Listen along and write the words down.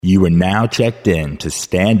You are now checked in to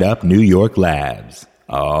Stand Up New York Labs.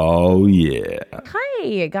 Oh, yeah.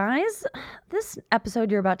 Hi, guys. This episode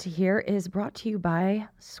you're about to hear is brought to you by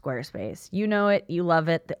Squarespace. You know it, you love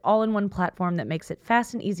it, the all-in-one platform that makes it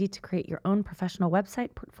fast and easy to create your own professional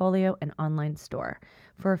website, portfolio, and online store.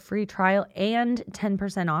 For a free trial and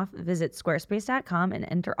 10% off, visit squarespace.com and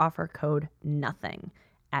enter offer code NOTHING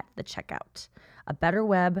at the checkout. A better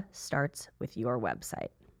web starts with your website.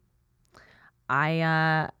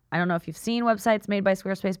 I don't know if you've seen websites made by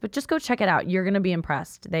Squarespace, but just go check it out. You're going to be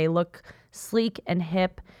impressed. They look sleek and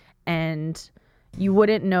hip, and you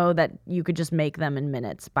wouldn't know that you could just make them in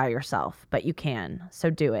minutes by yourself, but you can. So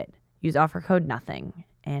do it. Use offer code NOTHING.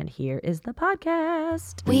 And here is the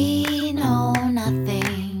podcast. We know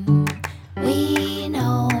nothing. We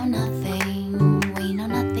know nothing. We know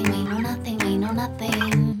nothing. We know nothing. We know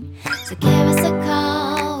nothing. So give us a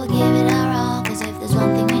call. We'll give it our all. 'Cause if there's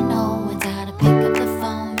one thing we know, it's how to pick up the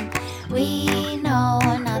phone. We know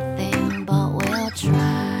nothing, but we'll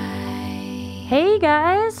try. Hey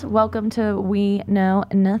guys, welcome to We Know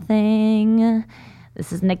Nothing.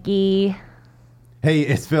 This is Nikki. Hey,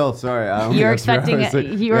 it's Phil. Sorry, You were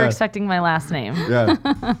expecting my last name.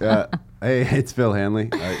 Yeah. Hey, it's Phil Hanley.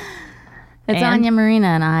 It's And- Anya Marina,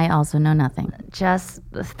 and I also know nothing. Just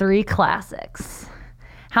the three classics.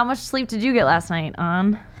 How much sleep did you get last night,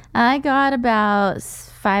 On? I got about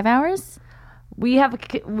 5 hours. We have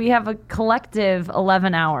a collective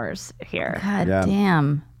 11 hours here. God Yeah.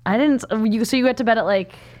 damn. I didn't. So you went to bed at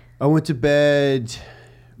like. I went to bed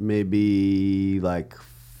maybe like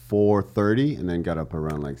 4:30 and then got up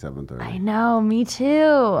around like 7:30. I know, me too.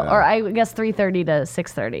 Or I guess 3:30 to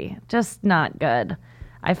 6:30. Just not good.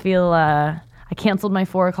 I feel I canceled my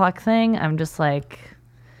 4 o'clock thing. I'm just like,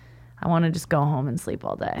 I want to just go home and sleep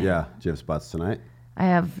all day. Yeah. Do you have spots tonight? I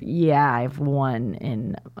have one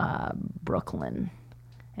in Brooklyn,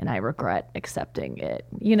 and I regret accepting it.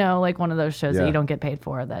 You know, like one of those shows that Yeah. you don't get paid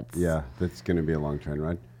for. That's That's gonna be a long train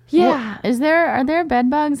ride. yeah. Are there bed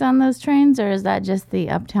bugs on those trains, or is that just the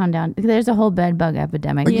uptown down? There's a whole bed bug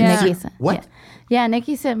epidemic. Yeah. Nikki sent, What? Yeah,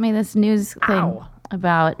 Nikki sent me this news thing Ow.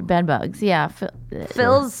 about bed bugs. Yeah,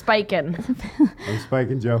 Phil's spiking. I'm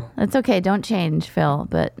spiking Joe. it's okay. Don't change, Phil,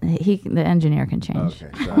 but the engineer can change.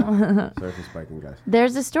 Okay. Sorry for spiking, guys.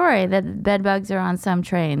 There's a story that bed bugs are on some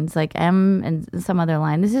trains, like M and some other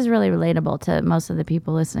line. This is really relatable to most of the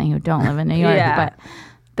people listening who don't live in New York. Yeah. But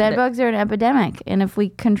bed bugs are an epidemic, and if we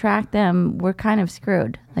contract them, we're kind of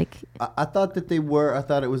screwed. Like, I thought that they were. I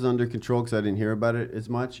thought it was under control because I didn't hear about it as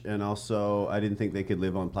much, and also I didn't think they could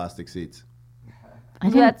live on plastic seats.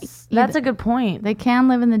 That's a good point. They can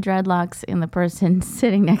live in the dreadlocks in the person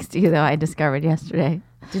sitting next to you, though. I discovered yesterday.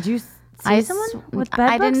 Did you see someone with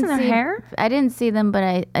bed bugs in their hair? I didn't see them, but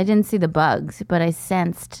I didn't see the bugs, but I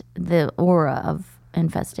sensed the aura of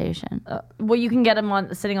infestation. Well, you can get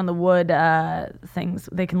them sitting on the wood things.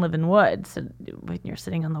 They can live in wood. So when you're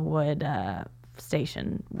sitting on the wood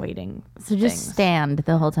station waiting. So just things. stand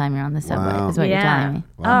the whole time you're on the subway, Wow. is what you're telling me.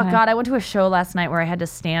 Oh, Okay. God. I went to a show last night where I had to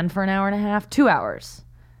stand for an hour and a half, 2 hours.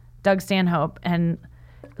 Doug Stanhope. And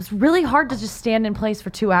it was really hard to just stand in place for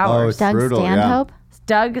 2 hours. it's Doug brutal, Stanhope?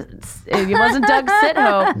 It wasn't Doug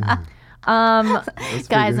Sithope.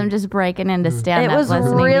 Guys, I'm just breaking into stand-up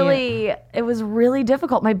It was really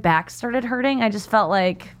difficult. My back started hurting. I just felt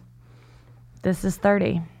like this is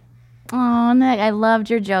 30. Oh, Nick, I loved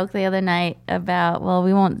your joke the other night about, well,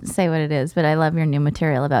 we won't say what it is, but I love your new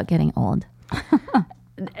material about getting old.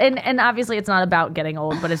 And obviously it's not about getting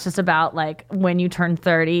old, but it's just about like when you turn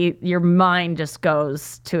 30, your mind just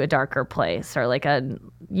goes to a darker place, or like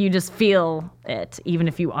you just feel it even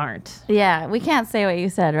if you aren't. Yeah, we can't say what you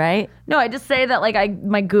said, right? No, I just say that like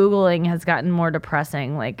my Googling has gotten more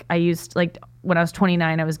depressing. Like when I was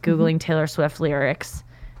 29, I was Googling Taylor Swift lyrics,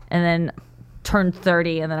 and then turned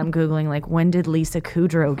 30, and then I'm Googling like, when did Lisa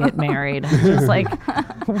Kudrow get married? Just like,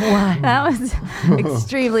 what? That was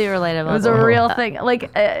extremely relatable. It was a real thing.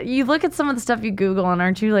 Like, you look at some of the stuff you Google, and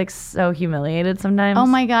aren't you like so humiliated sometimes? Oh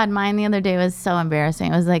my God, mine the other day was so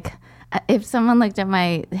embarrassing. It was like, if someone looked at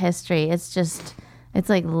my history, it's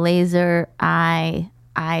like laser eye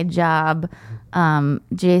job,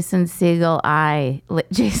 Jason Segel eye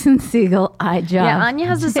job. Yeah, Anya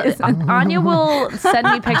has this. Anya will send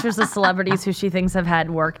me pictures of celebrities who she thinks have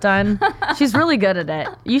had work done. She's really good at it.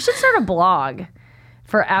 You should start a blog.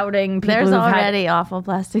 for outing people There's who've had already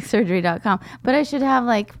awfulplasticsurgery.com, but I should have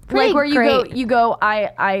like like where great. you go.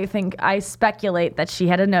 I think I speculate that she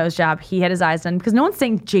had a nose job, he had his eyes done, because no one's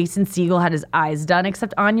saying Jason Segel had his eyes done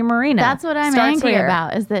except Anya Marina. That's what I'm Starts angry here.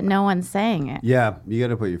 about, is that no one's saying it. Yeah, you got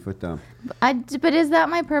to put your foot down. But is that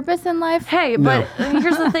my purpose in life? Hey, but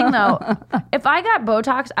here's the thing though. If I got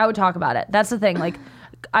Botox, I would talk about it. That's the thing. Like,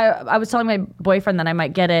 I was telling my boyfriend that I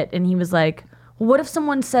might get it, and he was like, what if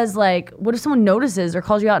someone says, like, what if someone notices or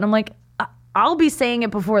calls you out? And I'm like, I'll be saying it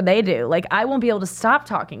before they do. Like, I won't be able to stop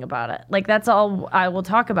talking about it. Like, that's all I will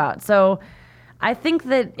talk about. So I think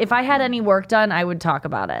that if I had any work done, I would talk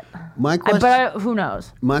about it. My question, But who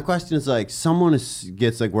knows? my question is like, someone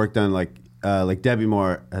gets like work done, like Debbie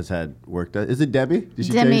Moore has had work done. Is it Debbie? Did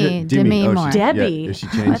she Demi- change it? Demi Oh, Moore. Debbie. Yeah, she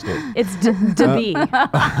changed it. It's Debbie.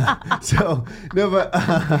 So no, but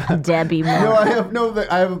Debbie Moore. no,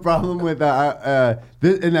 I have a problem with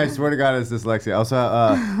this, and I swear to God, it's dyslexia. Also,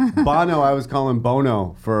 Bono, I was calling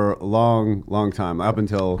Bono for a long time up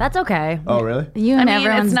until. That's okay. Oh, really? You and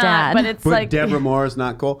everyone's it's not, dad. but it's But like Deborah Moore is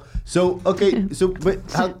not cool. So okay,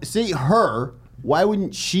 but see her. Why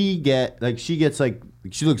wouldn't she get like she gets like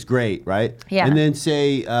she looks great, right? Yeah. And then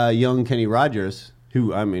say young Kenny Rogers,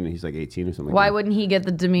 who I mean he's like 18 or something. why like that. wouldn't he get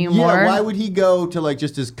the Demi Yeah, Moore? why would he go to like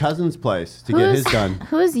just his cousin's place to get his done?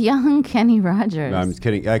 Who's young Kenny Rogers? No, I'm just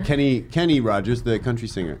kidding. Kenny Rogers, the country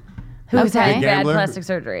singer, Who's Okay. had The bad gambler, plastic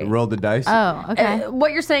surgery? rolled the dice. Oh, okay.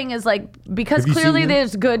 What you're saying is like because Have you clearly seen him?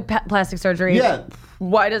 there's good plastic surgery. Yeah.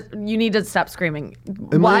 Why does you need to stop screaming?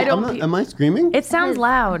 Am Why I, don't I'm not- pe- am I screaming? It sounds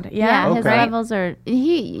loud. Yeah, yeah, his Okay. levels are.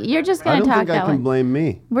 You're just I gonna don't talk think I that can way. blame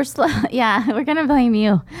me. We're slow. Yeah, we're gonna blame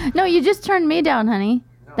you. No, you just turned me down, honey.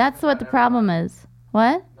 That's what the problem is.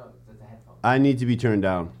 What? I need to be turned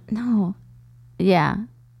down. No. Yeah.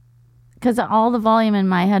 Because all the volume in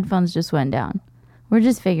my headphones just went down. We're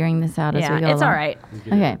just figuring this out as we Yeah, go it's along. all right.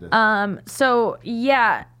 Okay. So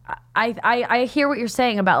yeah, I hear what you're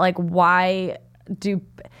saying about like why do,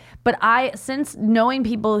 but since knowing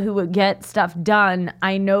people who would get stuff done,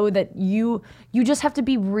 I know that you just have to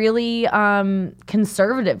be really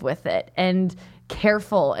conservative with it and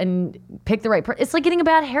careful and pick the right person. It's like getting a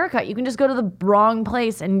bad haircut. You can just go to the wrong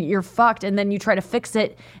place and you're fucked, and then you try to fix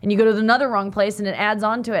it and you go to another wrong place and it adds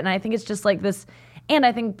on to it. And I think it's just like this. And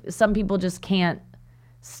I think some people just can't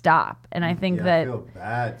stop. And I think Yeah, that I feel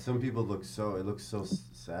bad. Some people look so. It looks so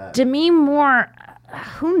sad. Demi Moore,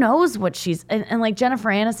 who knows what she's and like Jennifer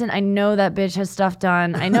Aniston. I know that bitch has stuff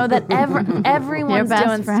done. I know that everyone's best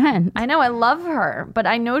doing. friend. I know, I love her, but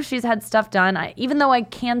I know she's had stuff done. Even though I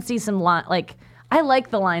can see some like I like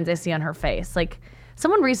the lines I see on her face. Like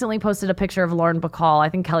someone recently posted a picture of Lauren Bacall. I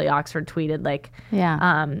think Kelly Oxford tweeted like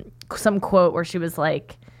some quote where she was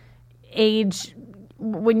like,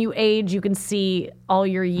 when you age, you can see all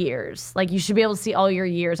your years. Like you should be able to see all your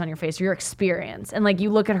years on your face, your experience. And like you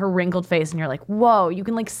look at her wrinkled face and you're like, whoa, you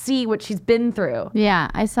can like see what she's been through. Yeah,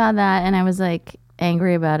 I saw that and I was like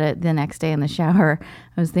angry about it the next day in the shower.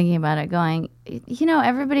 I was thinking about it going, you know,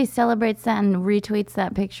 everybody celebrates that and retweets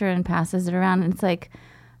that picture and passes it around. And it's like,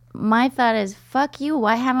 my thought is, fuck you.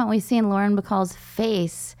 Why haven't we seen Lauren Bacall's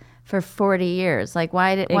face for 40 years? Like,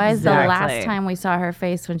 why is the Exactly. last time we saw her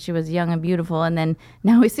face when she was young and beautiful, and then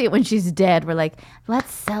now we see it when she's dead? We're like,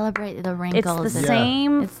 let's celebrate the It's wrinkles. the and-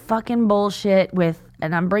 same fucking bullshit with,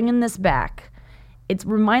 and I'm bringing this back. It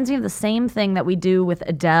reminds me of the same thing that we do with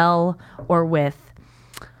Adele or with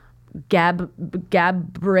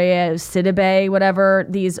Gabrielle Sidibe, whatever.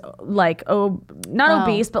 These like, not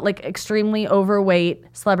obese, but like extremely overweight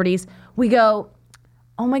celebrities. We go,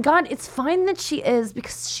 oh my God, it's fine that she is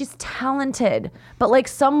because she's talented. But like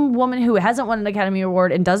some woman who hasn't won an Academy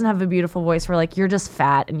Award and doesn't have a beautiful voice, we're like, you're just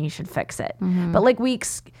fat and you should fix it. But like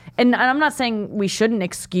and I'm not saying we shouldn't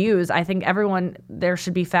excuse. I think there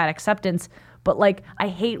should be fat acceptance. But like, I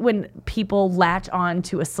hate when people latch on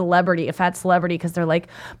to a fat celebrity, because they're like,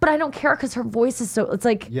 but I don't care because her voice is so. It's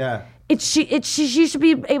like, Yeah. she should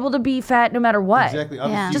be able to be fat no matter what. Exactly. Yeah.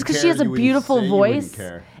 Obviously, Just you because she care, has a you wouldn't beautiful say you wouldn't voice.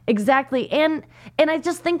 care. Exactly. And I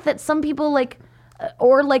just think that some people like,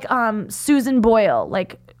 or like Susan Boyle,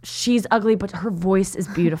 like she's ugly, but her voice is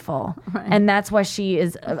beautiful. And that's why she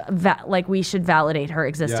is, like we should validate her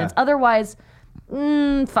existence. Yeah. Otherwise,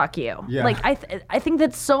 fuck you. Yeah. Like I think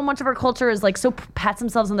that so much of our culture is like so pats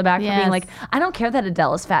themselves on the back for being Yes. like, I don't care that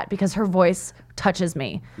Adele is fat because her voice touches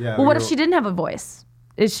me. Yeah, well, what if you're- she didn't have a voice?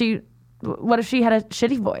 What if she had a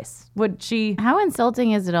shitty voice? Would she? How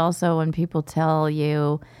insulting is it also when people tell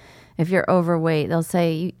you if you're overweight, they'll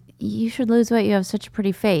say you should lose weight, you have such a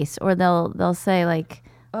pretty face, or they'll say like,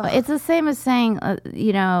 It's the same as saying,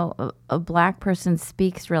 a black person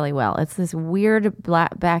speaks really well. It's this weird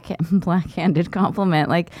backhanded compliment.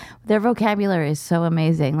 Like, their vocabulary is so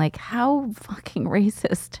amazing. Like, how fucking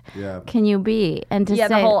racist can you be? And to say,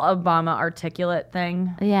 the whole Obama articulate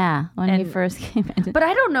thing. yeah, when he first came in. But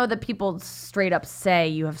I don't know that people straight up say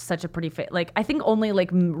you have such a pretty face. Like, I think only like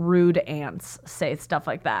rude ants say stuff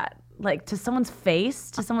like that. Like, to someone's face,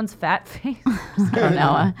 to someone's fat face. I don't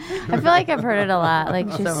know. I feel like I've heard it a lot. Like,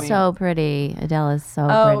 she's so pretty. Adele is so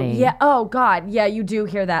pretty. Yeah. Oh, God. Yeah, you do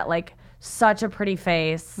hear that. Like, such a pretty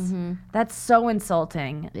face. That's so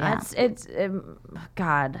insulting. Yeah.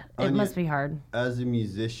 God, it Anya, must be hard. As a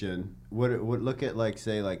musician, would look at like,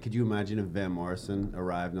 say, like, could you imagine if Van Morrison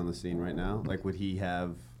arrived on the scene right now? Like, would he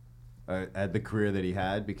have had the career that he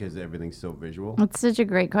had because everything's so visual? That's such a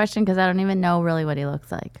great question because I don't even know really what he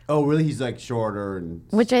looks like. Oh, really? He's like shorter and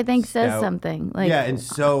Which I think says stout. something. Like, yeah, and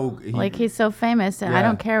so he's so famous. I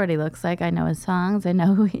don't care what he looks like. I know his songs. I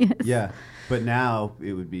know who he is. Yeah, but now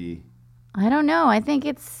it would be. I don't know. I think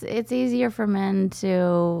it's easier for men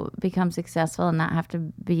to become successful and not have to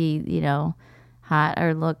be, hot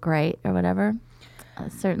or look great or whatever.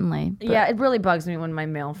 Certainly. But Yeah, it really bugs me when my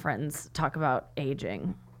male friends talk about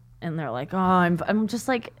aging. And they're like, oh, I'm just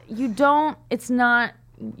like, you don't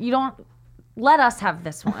let us have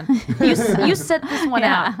this one. You sit this one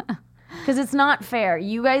out. Because it's not fair.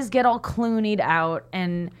 You guys get all Clooney'd out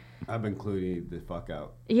and I've been Clooney the fuck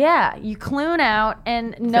out. yeah, you clune out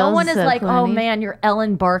and no Phil's one is so like, oh Clooney. man, you're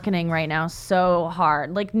Ellen Barkening right now so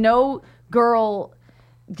hard. Like no girl,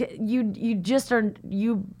 you just are,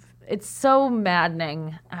 it's so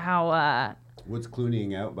maddening how, What's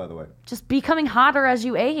Clooneying out, by the way? just becoming hotter as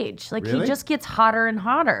you age. Like he Really? just gets hotter and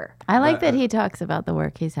hotter. I like that he talks about the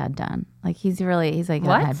work he's had done. Like he's like,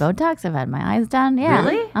 What? I've had Botox, I've had my eyes done. Yeah.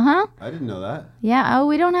 Really? Uh-huh. I didn't know that. Yeah. Oh,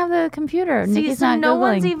 we don't have the computer. See, Nikki's so not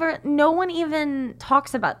Googling. no one even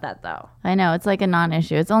talks about that though. I know. It's like a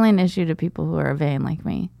non-issue. It's only an issue to people who are vain like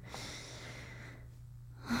me.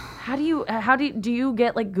 How do you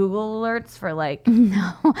get like Google alerts for like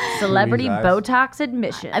celebrity Clooney's eyes. Botox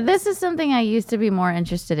admission? This is something I used to be more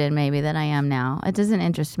interested in maybe than I am now. It doesn't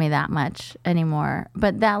interest me that much anymore.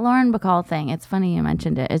 But that Lauren Bacall thing, it's funny you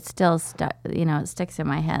mentioned it. It's still stuck, it sticks in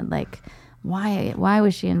my head. Like, why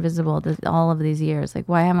was she invisible all of these years? Like,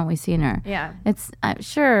 why haven't we seen her? Yeah. It's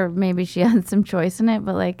sure maybe she had some choice in it,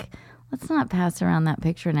 but like, let's not pass around that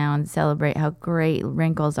picture now and celebrate how great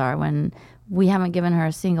wrinkles are when we haven't given her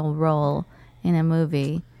a single role in a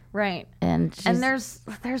movie. Right. And there's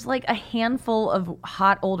like a handful of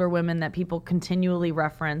hot older women that people continually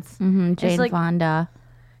reference. Jane like- Fonda.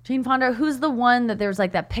 Jane Fonda, who's the one that there's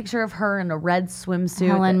like that picture of her in a red swimsuit?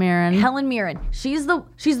 Helen Mirren. Helen Mirren. She's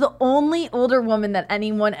the only older woman that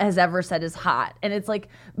anyone has ever said is hot. And it's like,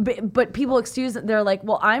 but people excuse it. They're like,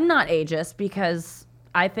 well, I'm not ageist because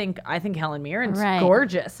I think Helen Mirren's Right.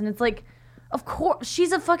 gorgeous. And it's like, of course,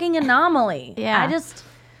 she's a fucking anomaly. Yeah.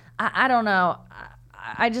 I don't know.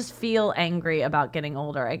 I just feel angry about getting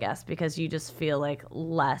older, I guess, because you just feel like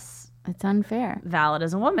less It's unfair. valid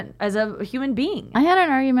as a woman, as a human being. I had an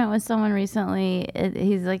argument with someone recently.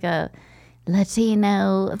 He's like a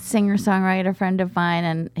Latino singer-songwriter friend of mine,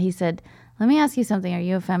 and he said, let me ask you something. Are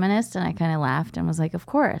you a feminist? And I kind of laughed and was like, of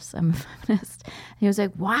course, I'm a feminist. And he was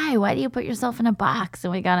like, why? Why do you put yourself in a box?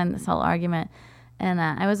 And we got in this whole argument. And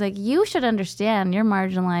I was like, you should understand you're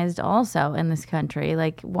marginalized also in this country.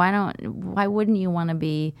 Like, why wouldn't you want to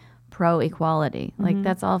be pro-equality? Like,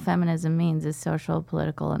 that's all feminism means is social,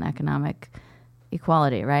 political, and economic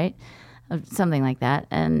equality, right? Something like that.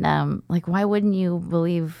 And like, why wouldn't you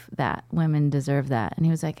believe that women deserve that? And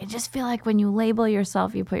he was like, I just feel like when you label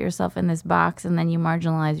yourself, you put yourself in this box and then you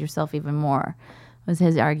marginalize yourself even more, was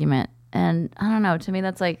his argument. And I don't know, to me,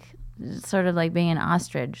 that's like sort of like being an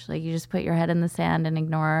ostrich. Like, you just put your head in the sand and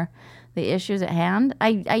ignore the issues at hand. I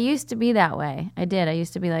used to be that way. I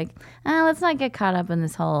used to be like, let's not get caught up in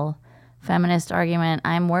this whole feminist argument.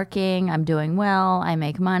 I'm working, I'm doing well, I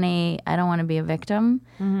make money, I don't want to be a victim.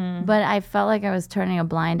 But I felt like I was turning a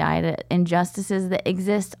blind eye to injustices that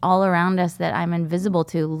exist all around us that I'm invisible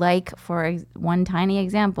to, like, for one tiny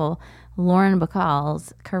example, Lauren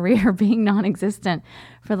Bacall's career being non-existent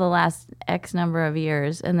for the last X number of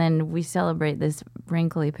years, and then we celebrate this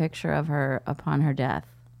wrinkly picture of her upon her death.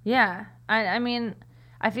 Yeah. I mean,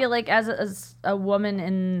 I feel like as a woman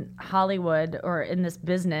in Hollywood or in this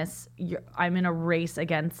business, I'm in a race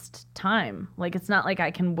against time. Like, it's not like I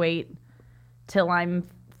can wait till I'm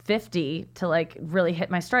 50 to like really hit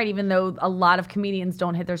my stride, even though a lot of comedians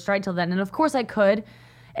don't hit their stride till then. And of course I could.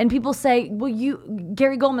 And people say, well,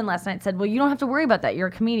 Gary Goldman last night said, well, you don't have to worry about that. You're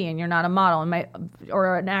a comedian. You're not a model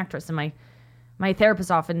or an actress. And my my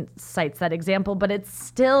therapist often cites that example, but it's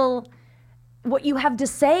still what you have to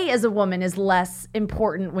say as a woman is less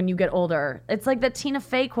important when you get older. It's like that Tina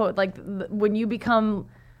Fey quote, like when you become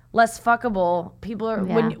less fuckable, people are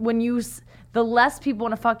the less people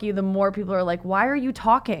want to fuck you, the more people are like, why are you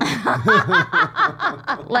talking?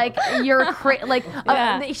 Like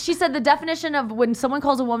she said the definition of when someone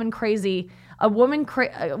calls a woman crazy, a woman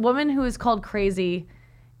who is called crazy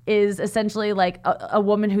is essentially like a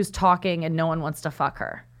woman who's talking and no one wants to fuck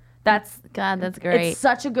her. That's great. It's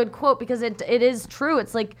such a good quote because it is true.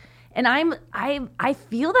 It's like, and I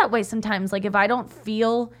feel that way sometimes. Like if I don't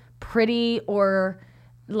feel pretty or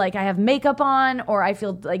like I have makeup on or I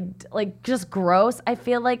feel like just gross, I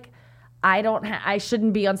feel like I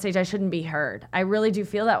shouldn't be on stage. I shouldn't be heard. I really do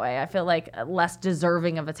feel that way. I feel like less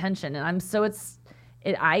deserving of attention,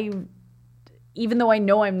 and even though I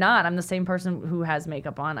know I'm not, I'm the same person who has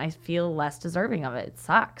makeup on. I feel less deserving of it. It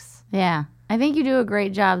sucks. Yeah. I think you do a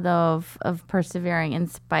great job, though, of persevering in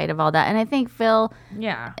spite of all that. And I think, Phil...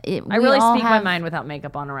 Yeah. I really speak my mind without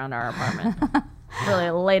makeup on around our apartment. Really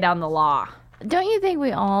lay down the law. Don't you think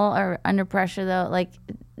we all are under pressure, though? Like,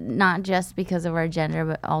 not just because of our gender,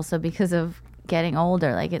 but also because of getting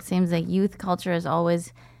older. Like, it seems like youth culture is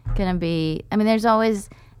always going to be... I mean, there's always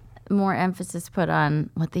more emphasis put on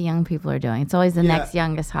what the young people are doing. It's always the next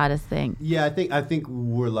youngest, hottest thing. Yeah, I think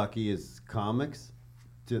we're lucky as comics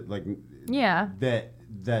to, like... Yeah.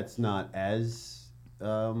 That's not as,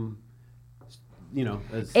 as...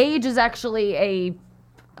 Age is actually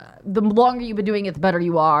the longer you've been doing it, the better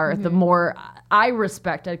you are. The more I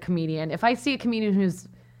respect a comedian. If I see a comedian who's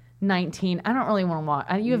 19, I don't really want to watch.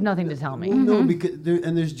 You have nothing to tell me. Well, no, because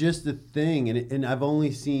there's just a thing, and I've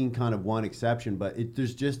only seen kind of one exception, but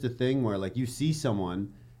there's just a thing where, like, you see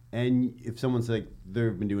someone, and if someone's like,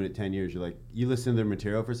 they've been doing it 10 years, you're like, you listen to their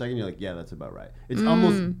material for a second, you're like, yeah, that's about right. It's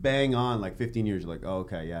almost bang on, like 15 years, you're like, oh,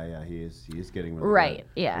 okay, yeah, he is getting really right,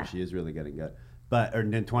 good. yeah. Or she is really getting good. But or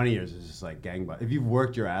then 20 years is just like gangbusters. If you've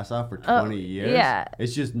worked your ass off for 20 years,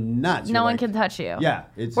 it's just nuts. No one can touch you. Yeah.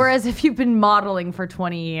 Whereas if you've been modeling for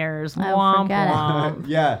 20 years, womp, forget it. womp.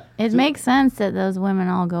 Yeah. It makes sense that those women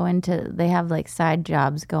all go into, they have like side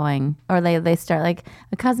jobs going, or they start like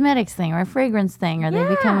a cosmetics thing or a fragrance thing, or they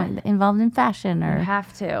become involved in fashion. Or You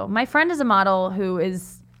have to. My friend is a model who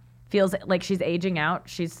feels like she's aging out.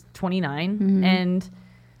 She's 29 and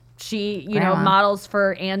she, models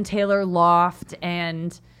for Ann Taylor Loft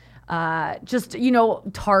and just,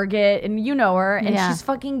 Target, and you know her, and she's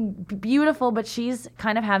fucking beautiful, but she's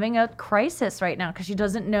kind of having a crisis right now because she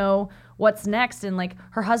doesn't know what's next. And like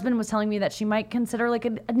her husband was telling me that she might consider like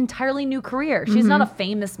an entirely new career. She's not a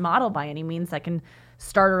famous model by any means that can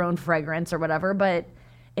start her own fragrance or whatever, but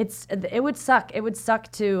it would suck. It would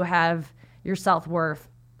suck to have your self-worth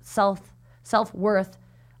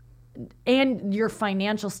and your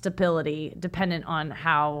financial stability dependent on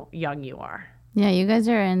how young you are. Yeah, you guys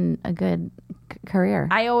are in a good career.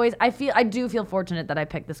 I do feel fortunate that I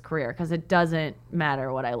picked this career because it doesn't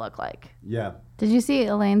matter what I look like. Yeah. Did you see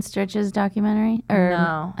Elaine Stritch's documentary?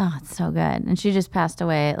 No. Oh, it's so good. And she just passed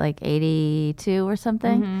away at like 82 or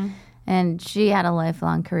something. And she had a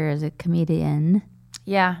lifelong career as a comedian.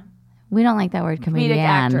 Yeah. We don't like that word, comedian. Comedic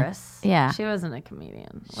actress. Yeah. She wasn't a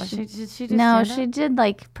comedian. Did she do No, stand-up? she did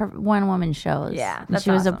like one-woman shows. Yeah, And that's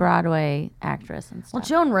she was a awesome. Broadway actress and stuff. Well,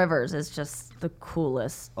 Joan Rivers is just the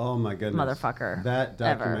coolest. Oh my goodness. Motherfucker That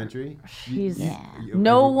ever. documentary. She's you-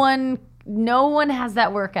 no one has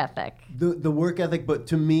that work ethic. The work ethic, but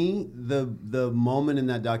to me, the moment in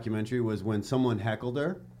that documentary was when someone heckled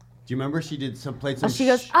her. Do you remember she played some? She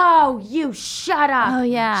goes, "Oh, you shut up." Oh,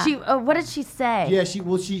 yeah. She what did she say? Yeah,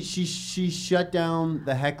 she shut down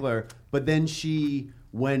the heckler, but then she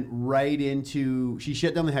shut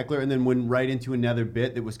down the heckler and then went right into another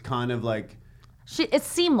bit that was kind of like It's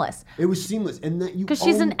seamless it was seamless, and that you because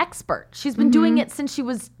she's an expert. She's been doing it since she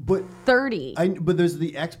was 30. But there's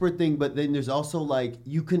the expert thing, but then there's also like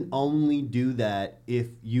you can only do that if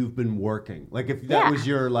you've been working. Like if that was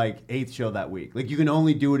your like 8th show that week, like you can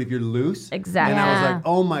only do it if you're loose. Exactly. And I was Yeah. like,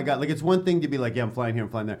 oh my god, like it's one thing to be like, yeah, I'm flying here, I'm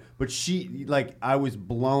flying there, but I was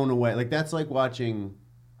blown away. Like that's like watching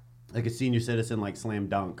like a senior citizen like slam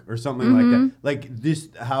dunk or something like that. Like this,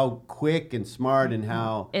 how quick and smart and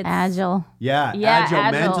how It's Agile.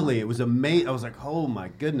 agile mentally. It was amazing. I was like, oh my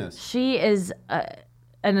goodness. She is an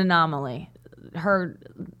anomaly.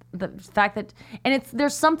 The fact that, and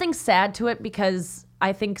there's something sad to it because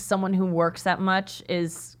I think someone who works that much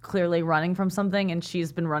is clearly running from something, and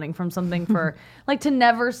she's been running from something for like to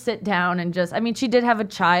never sit down and just. I mean, she did have a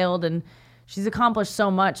child, and she's accomplished so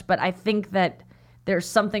much, but I think that there's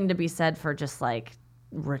something to be said for just like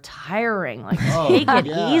retiring. Like, take it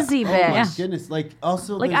easy, bitch. Oh my goodness! Like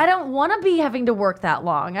also, Like, I don't want to be having to work that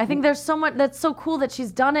long. I think there's so much that's so cool that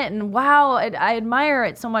she's done it, and wow, I admire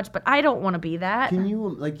it so much. But I don't want to be that. Can you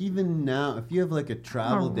like even now, if you have like a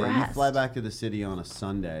travel day, you rest. fly back to the city on a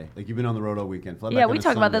Sunday. Like you've been on the road all weekend. Fly back Yeah, on we a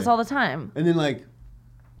talk about this Sunday. all the time. And then like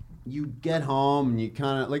you get home and you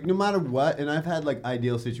kind of like no matter what. And I've had like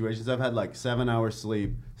ideal situations. I've had like 7 hours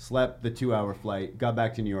sleep, slept the 2-hour flight, got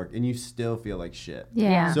back to New York, and you still feel like shit.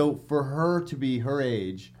 Yeah. So for her to be her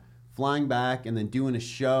age, flying back and then doing a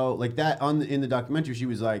show like that in the documentary, she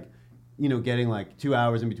was like, you know, getting like 2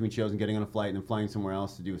 hours in between shows and getting on a flight and then flying somewhere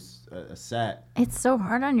else to do a set. It's so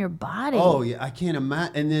hard on your body. Oh yeah, I can't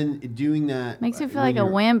imagine. And then doing that Makes me feel when like a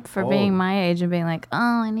you're wimp for being old. my age and being like, oh,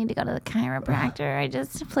 I need to go to the chiropractor. I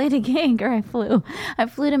just played a gig, or I flew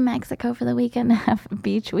to Mexico for the weekend to have a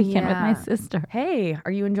beach weekend with my Yeah. sister. Hey,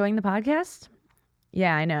 are you enjoying the podcast?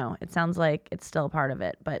 Yeah, I know. It sounds like it's still a part of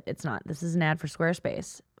it, but it's not. This is an ad for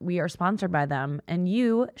Squarespace. We are sponsored by them, and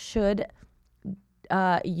you should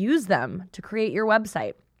use them to create your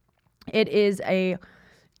website. It is a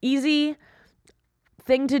easy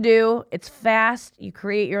thing to do. It's fast. You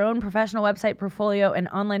create your own professional website, portfolio, and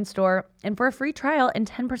online store. And for a free trial and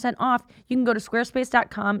 10% off, you can go to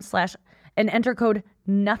squarespace.com/ and enter code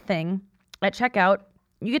NOTHING at checkout.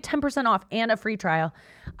 You get 10% off and a free trial.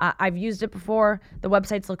 I've used it before. The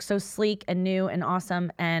websites look so sleek and new and awesome.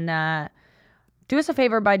 And do us a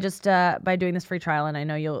favor by just by doing this free trial, and I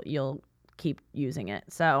know you'll keep using it.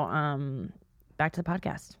 So back to the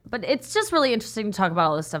podcast. But it's just really interesting to talk about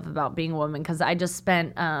all this stuff about being a woman, because I just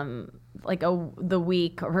spent the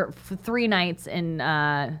week or 3 nights in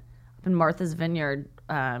Martha's Vineyard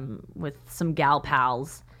with some gal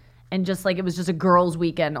pals. And just like, it was just a girls'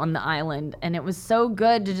 weekend on the island. And it was so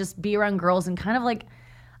good to just be around girls and kind of like,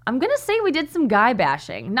 I'm going to say we did some guy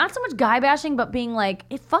bashing. Not so much guy bashing, but being like,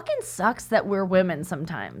 it fucking sucks that we're women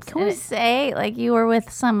sometimes. Can we say, like, you were with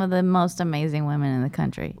some of the most amazing women in the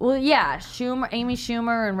country? Well, yeah, Amy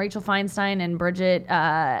Schumer and Rachel Feinstein and Bridget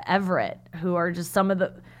Everett, who are just some of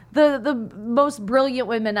the most brilliant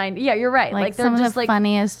women yeah, you're right. Like they're some of just the like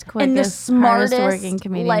funniest, quickest, and the smartest, hardest working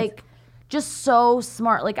comedians. like just so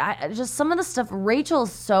smart. Like just some of the stuff.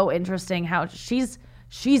 Rachel's so interesting. How she's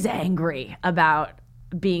angry about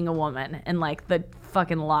being a woman and like the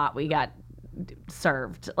fucking lot we got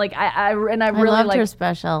served. Like I really loved like her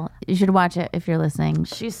special. You should watch it if you're listening.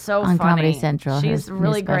 She's so on funny. Comedy Central. She's Her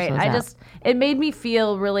really new great. special's out. It made me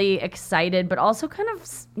feel really excited, but also kind of,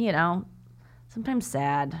 sometimes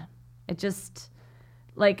sad. It just,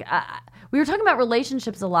 like, we were talking about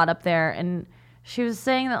relationships a lot up there, and she was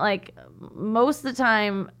saying that, like, most of the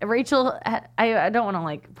time, Rachel, I don't want to,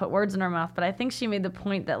 like, put words in her mouth, but I think she made the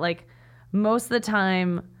point that, like, most of the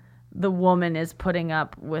time, the woman is putting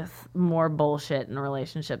up with more bullshit in a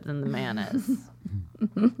relationship than the man is.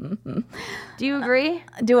 Do you agree?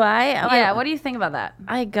 Do I? Yeah, what do you think about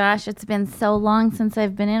that? Gosh, it's been so long since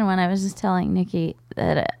I've been in one. I was just telling Nikki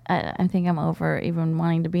that I think I'm over even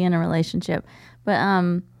wanting to be in a relationship. But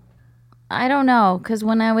I don't know, because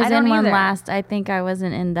when I was in one last, I think I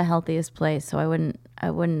wasn't in the healthiest place, so I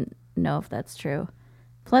wouldn't know if that's true.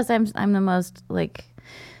 Plus, I'm the most, like,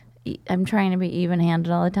 I'm trying to be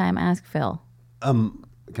even-handed all the time. Ask Phil.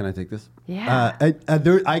 Can I take this? Yeah.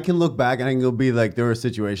 I can look back and I can go be like, there were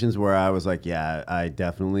situations where I was like, yeah, I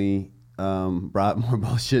definitely brought more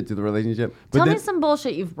bullshit to the relationship. But Tell me some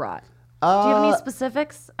bullshit you've brought. Do you have any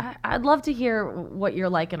specifics? I'd love to hear what you're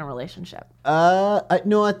like in a relationship.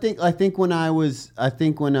 I think when I was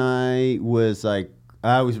like,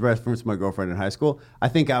 I was referenced my girlfriend in high school. I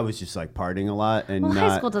think I was just like partying a lot and Well, not.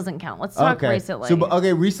 high school doesn't count. Let's talk recently. So,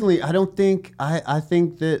 recently, I don't think I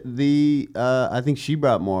think that I think she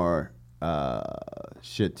brought more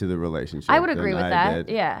shit to the relationship. I would agree than with I that.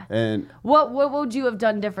 did. Yeah. And What would you have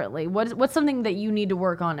done differently? What's something that you need to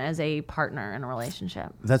work on as a partner in a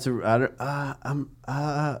relationship? that's a. I don't,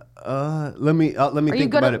 let me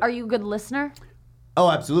think about it. Are you a good listener? Oh,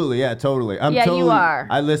 absolutely. Yeah, totally. You are.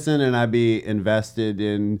 I listen and I be invested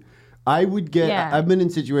in. I would get. Yeah. I've been in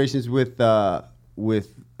situations with girl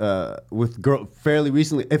fairly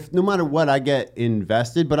recently. If no matter what, I get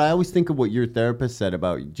invested. But I always think of what your therapist said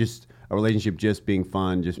about just a relationship just being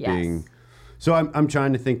fun, just being. So I'm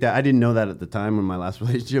trying to think that I didn't know that at the time in my last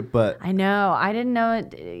relationship, but I know. I didn't know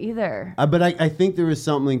it either. but I think there is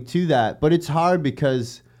something to that. But it's hard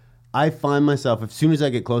because I find myself, as soon as I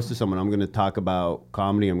get close to someone, I'm going to talk about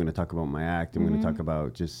comedy. I'm going to talk about my act. I'm going to talk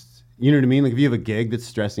about just, you know what I mean? Like if you have a gig that's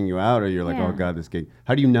stressing you out or you're like, oh God, this gig.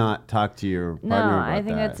 How do you not talk to your partner about that? I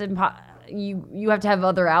think that's impossible. You have to have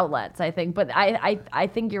other outlets, I think. But I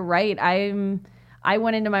think you're right. I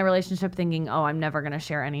went into my relationship thinking, oh, I'm never going to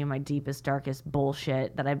share any of my deepest, darkest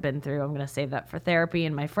bullshit that I've been through. I'm going to save that for therapy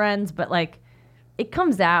and my friends. But like, it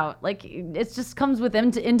comes out. Like, it just comes with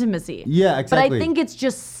intimacy. Yeah, exactly. But I think it's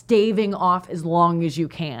just staving off as long as you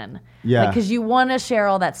can. Yeah. Because you want to share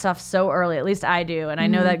all that stuff so early. At least I do. And I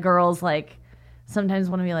know that girls, like, sometimes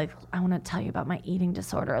want to be like, I want to tell you about my eating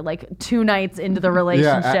disorder. Like 2 nights into the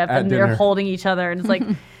relationship at and dinner. they're holding each other. And it's like,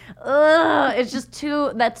 ugh, it's just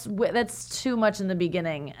that's too much in the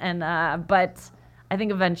beginning. And but I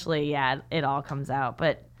think eventually, yeah, it all comes out.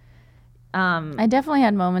 But I definitely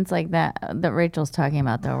had moments like that Rachel's talking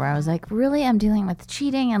about, though, where I was like, really, I'm dealing with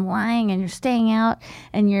cheating and lying, and you're staying out,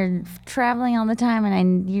 and you're traveling all the time,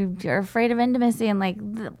 and you're afraid of intimacy, and like,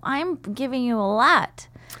 I'm giving you a lot.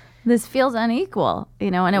 This feels unequal,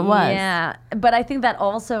 and it was. Yeah, but I think that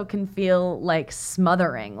also can feel like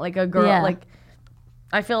smothering. Like a girl, Yeah. like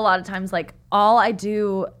I feel a lot of times like all I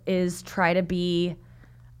do is try to be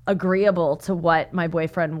agreeable to what my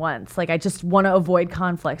boyfriend wants. Like I just want to avoid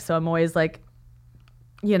conflict, so I'm always like,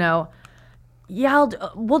 yeah,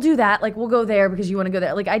 we'll do that. Like we'll go there because you want to go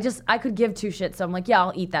there. Like I could give 2 shits, so I'm like, yeah,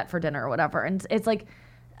 I'll eat that for dinner or whatever. And it's like,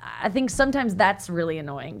 I think sometimes that's really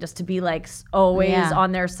annoying, just to be like always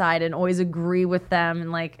on their side and always agree with them,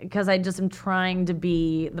 and like because I just am trying to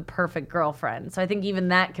be the perfect girlfriend. So I think even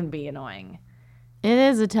that can be annoying. It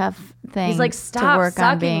is a tough thing. He's like, to stop work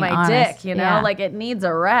on sucking being my honest. dick, Yeah. like it needs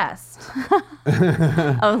a rest.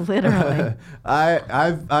 Oh, literally.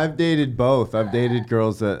 I've dated both. I've dated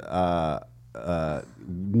girls that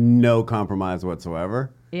no compromise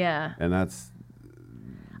whatsoever, Yeah. and that's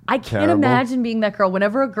I can't terrible. imagine being that girl.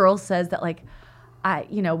 Whenever a girl says that, like,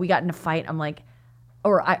 we got in a fight, I'm like,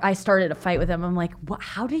 or I started a fight with him, I'm like,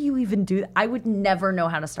 how do you even do that? I would never know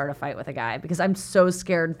how to start a fight with a guy because I'm so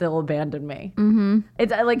scared they'll abandon me. Mm-hmm.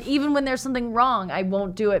 It's like, even when there's something wrong, I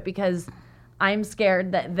won't do it because I'm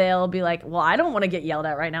scared that they'll be like, well, I don't want to get yelled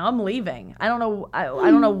at right now. I'm leaving. I don't know. I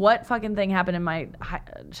don't know what fucking thing happened in my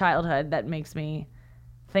childhood that makes me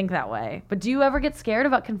think that way. But do you ever get scared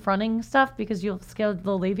about confronting stuff because you're scared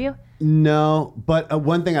they'll leave you? No, but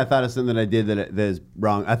one thing I thought of something that I did that is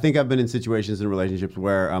wrong. I think I've been in situations in relationships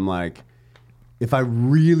where I'm like, if I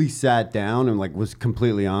really sat down and like was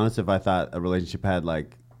completely honest, if I thought a relationship had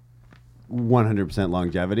like 100%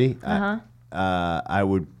 longevity, I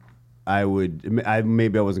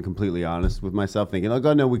maybe I wasn't completely honest with myself, thinking, like,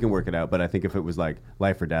 oh no, we can work it out. But I think if it was like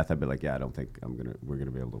life or death, I'd be like, yeah, I don't think we're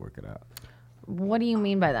gonna be able to work it out. What do you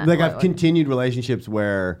mean by that? Like I've continued relationships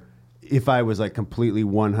where if I was like completely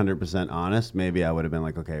 100% honest, maybe I would have been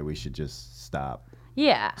like, okay, we should just stop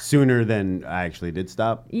Yeah. sooner than I actually did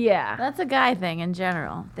stop. Yeah. That's a guy thing in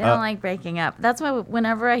general. They don't like breaking up. That's why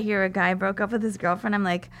whenever I hear a guy broke up with his girlfriend, I'm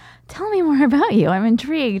like, tell me more about you. I'm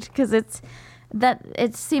intrigued because it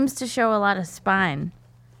seems to show a lot of spine.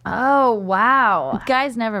 Oh, wow.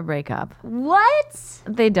 Guys never break up. What?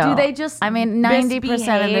 They don't. Do they just 90% of the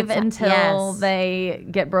misbehave time until yes. they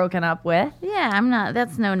get broken up with? Yeah,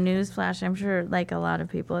 that's no newsflash. I'm sure like a lot of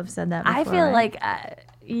people have said that before. I feel right?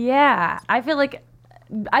 like,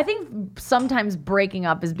 I think sometimes breaking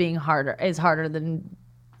up is harder than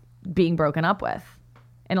being broken up with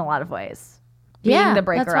in a lot of ways. Being the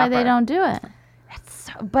breaker that's why they don't do it.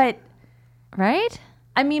 But Right?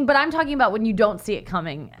 I mean, but I'm talking about when you don't see it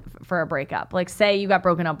coming for a breakup. Like, say you got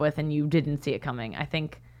broken up with and you didn't see it coming. I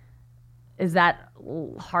think, is that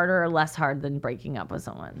harder or less hard than breaking up with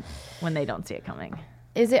someone when they don't see it coming?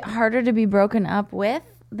 Is it harder to be broken up with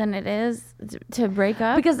than it is to break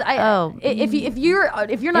up? Because if you're not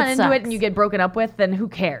It into sucks. it and you get broken up with, then who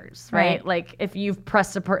cares, right? Right. Like if you've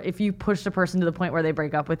pushed a person to the point where they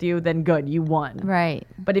break up with you, then good, you won. Right.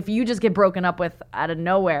 But if you just get broken up with out of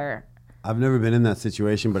nowhere, I've never been in that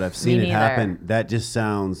situation, but I've seen it neither. happen. That just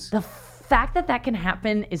sounds, the fact that can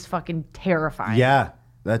happen is fucking terrifying. yeah,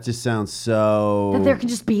 that just sounds so That there can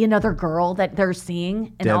just be another girl that they're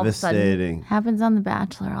seeing, and all of a sudden, devastating. Happens on The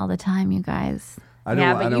Bachelor all the time, you guys. I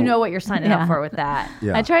yeah, don't- I but you don't- know what you're signing Yeah. up for with that.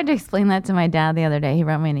 Yeah. I tried to explain that to my dad the other day. He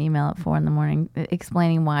wrote me an email at 4 a.m.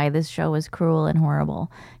 explaining why this show was cruel and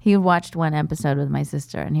horrible. He watched one episode with my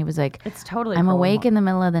sister, and he was like, It's totally I'm cruel. awake in the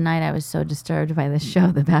middle of the night. I was so disturbed by this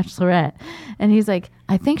show, The Bachelorette. And he's like,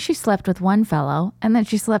 I think she slept with one fellow, and then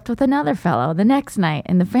she slept with another fellow the next night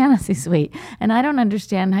in the fantasy suite. And I don't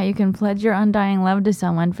understand how you can pledge your undying love to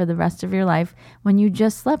someone for the rest of your life when you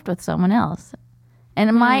just slept with someone else.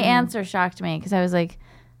 And my answer shocked me because I was like,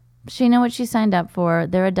 she know what she signed up for.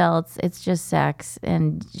 They're adults. It's just sex.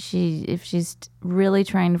 And if she's really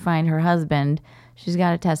trying to find her husband, she's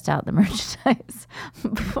got to test out the merchandise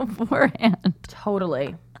beforehand.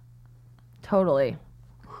 Totally.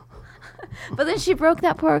 But then she broke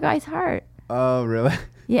that poor guy's heart. Oh, really?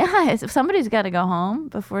 Yeah, somebody's got to go home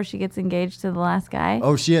before she gets engaged to the last guy.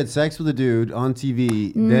 Oh, she had sex with a dude on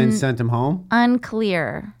TV, then sent him home?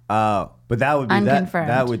 Unclear. Oh, but that would be Unconfirmed.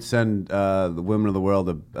 that would send the women of the world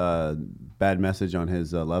a bad message on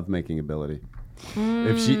his lovemaking ability.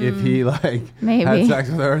 If he like Maybe. had sex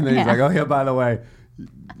with her and then he's Yeah. like, oh yeah, by the way,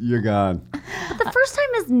 you're gone. But the first time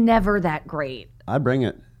is never that great. I'd bring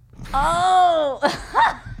it. Oh.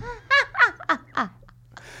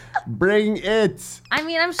 Bring it. I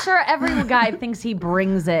mean, I'm sure every guy thinks he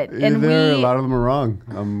brings it, and A lot of them are wrong.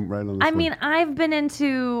 I'm right on this. I mean, I've been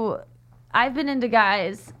into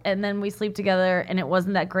guys, and then we sleep together, and it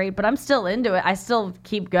wasn't that great, but I'm still into it. I still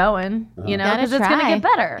keep going, you know, Gotta because it's gonna try. get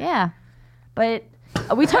better. Yeah. But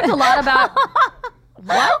we talked a lot about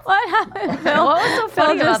what? What happened, Phil? What was so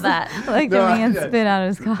funny Phil about just that? looked No, at me and I- spit out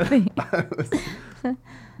his coffee.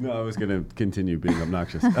 No, I was gonna continue being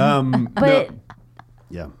obnoxious. But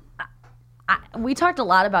yeah. we talked a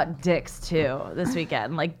lot about dicks too this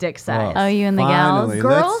weekend, like dick size. Oh, you and the Finally.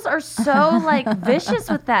 gals? Girls are so like vicious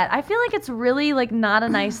with that. I feel like it's really like not a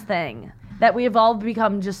nice thing that we have all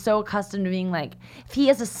become just so accustomed to being like, if he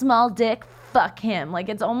has a small dick, fuck him. Like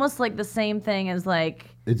it's almost like the same thing as like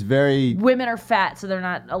It's very women are fat, so they're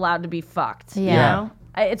not allowed to be fucked. You Yeah. know?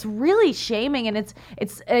 It's really shaming, and it's.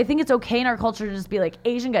 I think it's okay in our culture to just be like,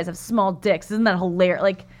 Asian guys have small dicks. Isn't that hilarious?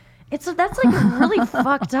 Like, that's like really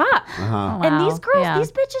fucked up. Wow. And these girls, Yeah.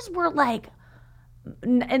 these bitches were like,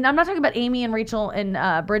 and I'm not talking about Amy and Rachel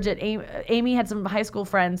and Bridget. Amy had some high school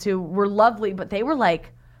friends who were lovely, but they were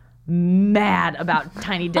like mad about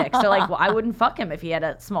tiny dicks. They're like, well, I wouldn't fuck him if he had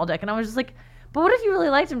a small dick. And I was just like, but what if you really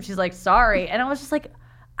liked him? She's like, sorry. And I was just like,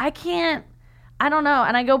 I don't know.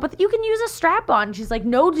 And I go, but you can use a strap on. She's like,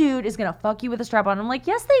 no dude is going to fuck you with a strap on. I'm like,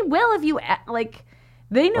 yes, they will if you, like,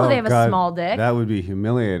 they know they have a small dick. That would be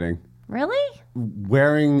humiliating. Really?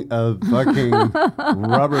 Wearing a fucking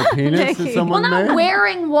rubber penis that Well, someone not made?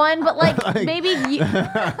 wearing one, but like maybe you.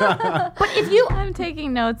 But if you. I'm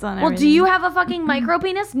taking notes on Well, everything. do you have a fucking micro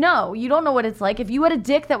penis? No, you don't know what it's like. If you had a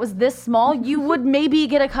dick that was this small, you would maybe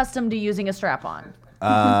get accustomed to using a strap on.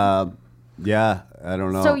 Yeah, I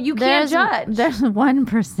don't know. So you can't judge. There's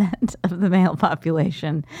 1% of the male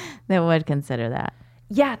population that would consider that.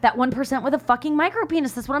 Yeah, that 1% with a fucking micro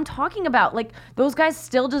penis. That's what I'm talking about. Like, those guys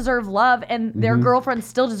still deserve love, and their girlfriends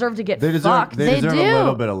still deserve to get they deserve, fucked. they They deserve do. a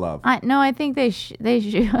little bit of love. I think they should. They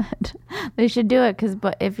should do it because,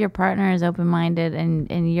 but if your partner is open minded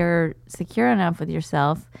and you're secure enough with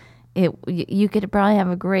yourself, you could probably have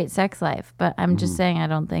a great sex life. But I'm just saying, I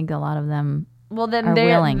don't think a lot of them. Well, then are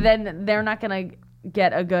willing. they're not gonna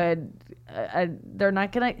get a good. They're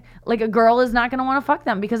not gonna like a girl is not gonna want to fuck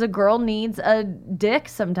them because a girl needs a dick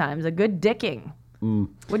sometimes, a good dicking.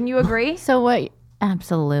 Wouldn't you agree? So what?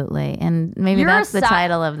 Absolutely, and maybe You're a that's the si-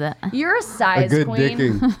 title of the. You're a A size good queen.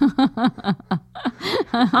 dicking.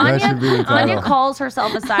 That should be the Anya title. calls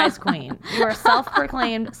herself a size queen. You are a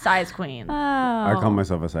self-proclaimed size queen. I call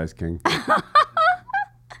myself a size king.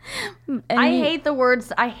 I hate the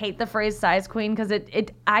words. I hate the phrase "size queen" because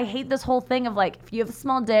I hate this whole thing of like, if you have a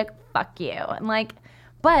small dick, fuck you. And like,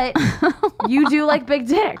 but you do like big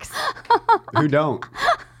dicks. Who don't?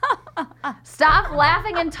 Stop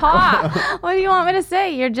laughing and talk. What do you want me to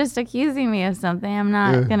say? You're just accusing me of something. I'm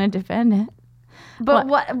not gonna defend it. But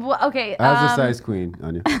what okay. As a size queen,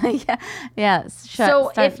 Anya. Yeah.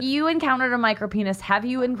 So if you encountered a micro penis, have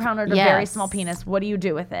you encountered a very Yes. small penis? What do you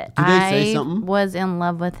do with it? Did they say I something? was in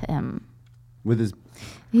love with him. With his.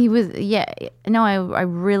 He was, yeah. No, I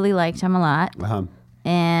really liked him a lot.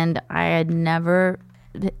 And I had never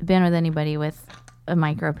been with anybody with a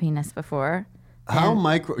micro penis before. How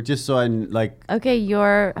micro? Just so I like. Okay,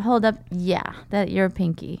 hold up. Yeah, that your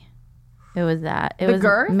pinky. It was that. It The was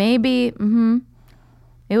girth? maybe.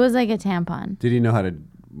 It was like a tampon. Did he know how to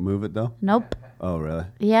move it though? Nope. Oh really?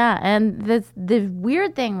 Yeah, and the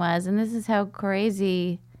weird thing was, and this is how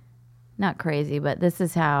crazy, not crazy, but this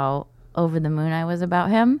is how over the moon I was about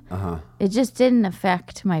him. It just didn't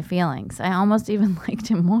affect my feelings. I almost even liked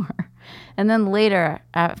him more. And then later,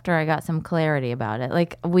 after I got some clarity about it,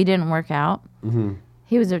 like we didn't work out.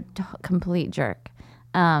 He was a complete jerk.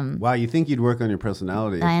 Wow, you think you'd work on your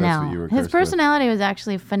personality if I that's know. what you were His cursed with. personality was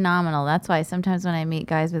actually phenomenal. That's why sometimes when I meet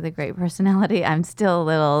guys with a great personality, I'm still a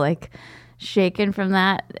little like shaken from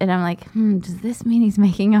that. And I'm like, does this mean he's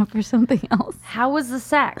making up for something else? How was the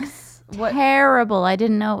sex? What? Terrible. I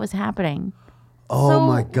didn't know it was happening. Oh So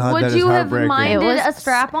my god, would that is you have heartbreaking. minded It was a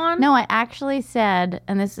strap on? No, I actually said,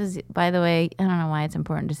 and this is, by the way, I don't know why it's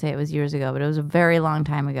important to say it was years ago, but it was a very long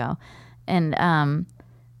time ago. And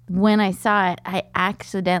when I saw it, I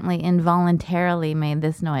accidentally, involuntarily made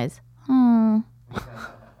this noise. Oh.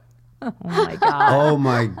 Oh my God. Oh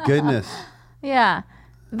my goodness. Yeah.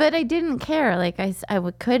 But I didn't care. Like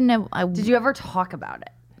couldn't have. Did you ever talk about it?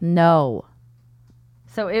 No.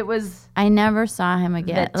 So it was I never saw him the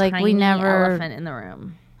again. tiny Like we never. elephant in the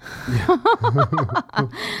room.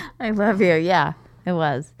 I love you. Yeah, it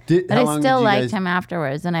was. Did- but how I long still did you liked guys- him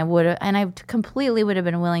afterwards, and I completely would have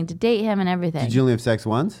been willing to date him and everything. Did you only have sex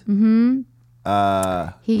once? Mm-hmm.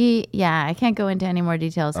 I can't go into any more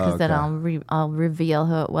details because then Okay. I'll reveal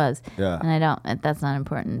who it was. Yeah. And I don't. That's not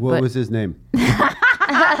important. What but was his name?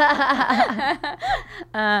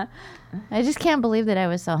 I just can't believe that I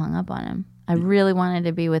was so hung up on him. I really wanted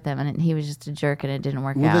to be with him, and he was just a jerk, and it didn't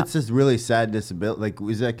work Well, out. that's just really sad disability. Like,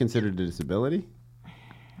 is that considered a disability?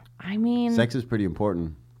 I mean, Sex is pretty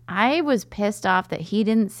important. I was pissed off that he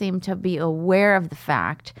didn't seem to be aware of the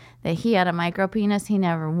fact that he had a micro penis. He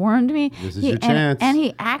never warned me. This is your chance. And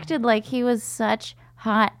he acted like he was such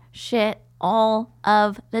hot shit all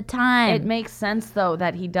of the time. it makes sense though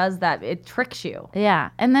that he does that. It tricks you. Yeah.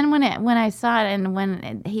 And then when I saw it and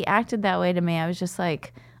when he acted that way to me, I was just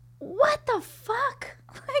like, what the fuck?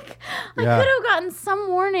 Like, I Yeah. could have gotten some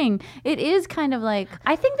warning. It is kind of like,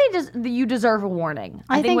 I think you deserve a warning.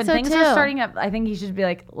 I think think when so, things too. are starting up, I think you should be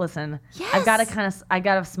like, listen, I've got I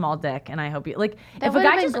got a small dick, and I hope you like. That if a would've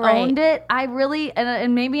guy been just great. owned it, I really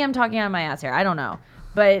and maybe I'm talking out of my ass here. I don't know,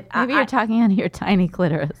 but maybe you're talking out of your tiny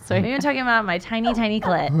clitoris. Right? maybe I'm talking about my tiny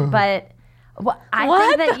clit. But I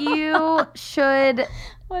What? think that you should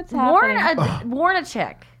What's warn a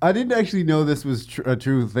chick. I didn't actually know this was a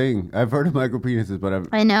true thing. I've heard of micropenises, but I've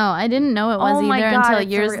I know. I didn't know it was Oh my either God, until it's a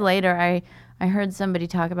years later. I heard somebody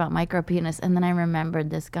talk about micropenis, and then I remembered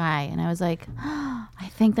this guy, and I was like, I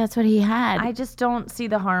think that's what he had. I just don't see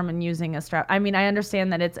the harm in using a strap. I mean, I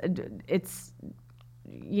understand that it's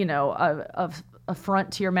you know a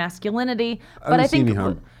affront to your masculinity, but don't I see think any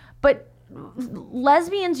harm. but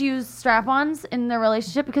lesbians use strap-ons in their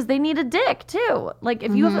relationship because they need a dick too. Like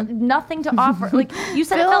if you have nothing to offer, like you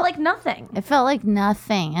said, it felt like nothing. It felt like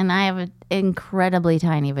nothing, and I have an incredibly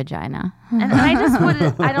tiny vagina. And I just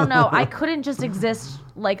wouldn't, I don't know. I couldn't just exist,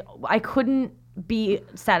 like, I couldn't be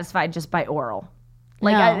satisfied just by oral.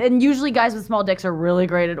 Like, No. and usually guys with small dicks are really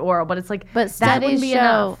great at oral, but it's like, But that wouldn't studies be show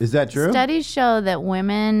enough. Is that true? Studies show that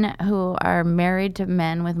women who are married to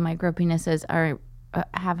men with micropenises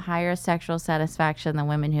have higher sexual satisfaction than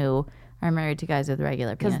women who are married to guys with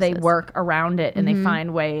regular penises. Because they work around it and they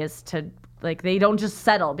find ways to, like, they don't just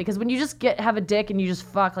settle. Because when you just have a dick and you just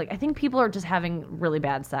fuck, like, I think people are just having really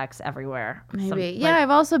bad sex everywhere. Maybe. Yeah, I've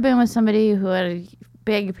also been with somebody who had a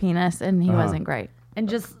big penis, and he wasn't great. And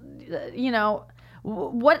just, you know,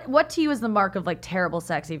 what to you is the mark of, like, terrible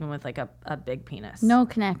sex, even with, like, a big penis? No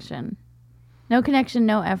connection. No connection,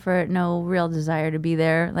 no effort, no real desire to be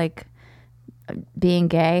there. Like being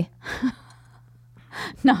gay,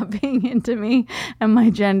 not being into me and my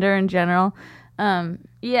gender in general.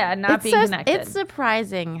 Yeah, not being connected. It's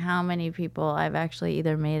surprising how many people I've actually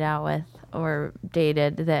either made out with or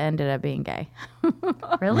dated that ended up being gay.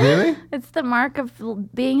 Really? It's the mark of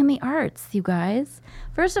being in the arts, you guys.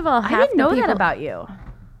 First of all, I half didn't the know that people- about you.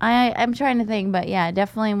 I'm trying to think, but yeah,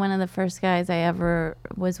 definitely one of the first guys I ever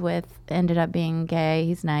was with ended up being gay.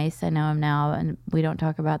 He's nice. I know him now, and we don't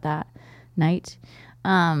talk about that night.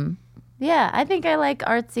 Yeah, I think I like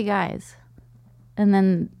artsy guys. And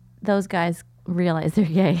then those guys realize they're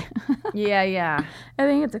gay. Yeah, yeah. I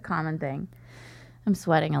think it's a common thing. I'm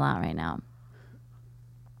sweating a lot right now.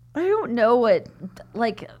 I don't know what,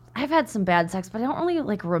 like, I've had some bad sex, but I don't really,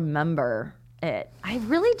 like, remember it. I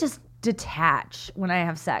really just detach when I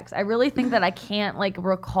have sex. I really think that I can't, like,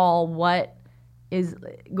 recall what is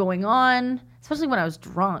going on, especially when I was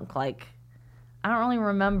drunk. Like, I don't really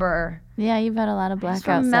remember. Yeah, you've had a lot of I just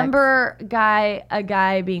blackout sex. remember a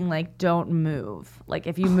guy being like, "Don't move. Like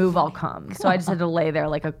if you move, I'll come." So I just had to lay there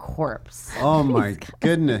like a corpse. Oh my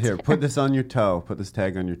goodness! Here, put this on your toe. Put this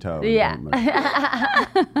tag on your toe. Yeah.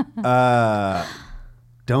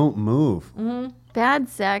 Don't move. Bad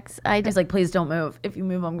sex. I He's just like, "Please don't move. If you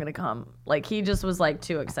move, I'm gonna come." Like he just was like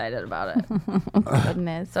too excited about it.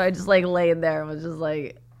 goodness. So I just like laid there and was just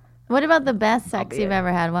like, What about the best sex be you've it.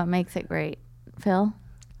 ever had? What makes it great? Phil?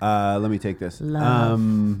 Let me take this.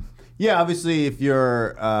 Yeah, obviously, if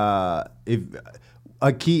you're if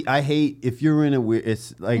a key, I hate if you're in a weird.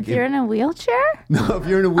 It's like If you're in a wheelchair? no, if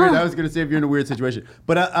you're in a weird. I was gonna say if you're in a weird situation,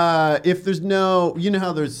 but if there's no, you know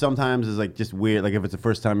how there's sometimes it's like just weird. Like if it's the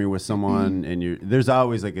first time you're with someone and there's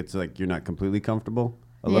always like it's like you're not completely comfortable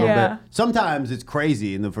a little Yeah. bit. Sometimes it's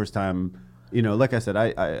crazy in the first time. like I said,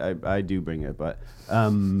 I do bring it, but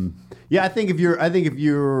yeah, I think if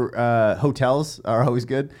your hotels are always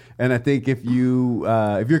good, and I think if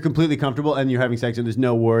you're completely comfortable and you're having sex and there's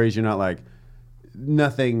no worries, you're not like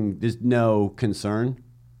nothing, there's no concern.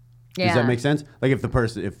 Yeah. Does that make sense? Like if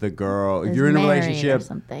the girl, if Is you're in a married relationship or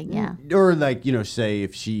something, yeah. or like, say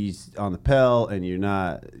if she's on the pill and you're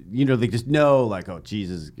not, they just know like, oh,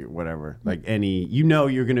 Jesus, whatever. Like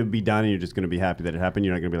you're going to be done and you're just going to be happy that it happened.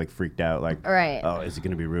 You're not going to be like freaked out. Like, Right. oh, is it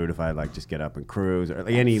going to be rude if I like just get up and cruise or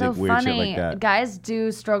like any so like weird funny. shit like that? Guys do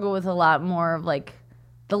struggle with a lot more of like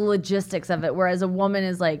the logistics of it, whereas a woman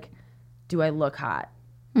is like, do I look hot?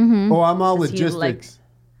 Oh, I'm all Does he, like- logistics.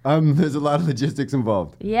 There's a lot of logistics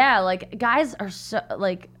involved. Yeah, like guys are so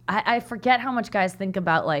like I forget how much guys think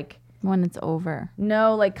about like When it's over.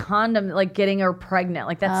 no like condom like getting her pregnant.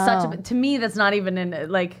 Like that's such a to me that's not even in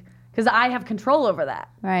like because I have control over that.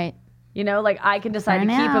 Right. Like I can decide For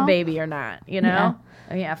to keep now. a baby or not.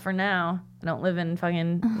 Yeah, for now. I don't live in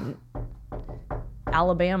fucking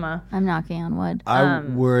Alabama. I'm knocking on wood. I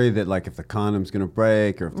worry that like if the condom's gonna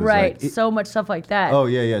break or if there's Right. like So much stuff like that. oh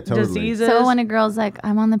yeah, totally. Diseases. So when a girl's like,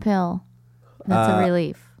 I'm on the pill, that's a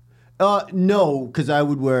relief. No, because I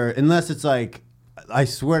would wear unless it's like I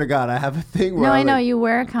swear to God I have a thing where No, I know like, you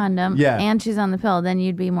wear a condom Yeah. and she's on the pill, then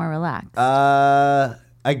you'd be more relaxed.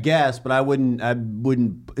 I guess, but I wouldn't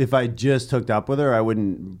if I just hooked up with her, I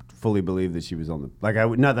wouldn't fully believe that she was on the like I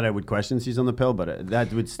would not that I would question she's on the pill, but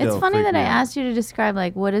that would still. It's funny freak that me I out. asked you to describe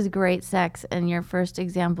like what is great sex, and your first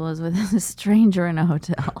example is with a stranger in a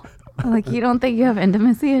hotel. Like you don't think you have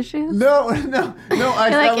intimacy issues? No. I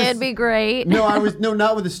You're like it'd be great. No,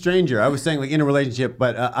 not with a stranger. I was saying like in a relationship,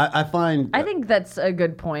 but I find I think that's a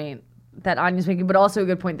good point that Anya's making, but also a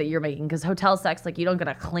good point that you're making because hotel sex, like you don't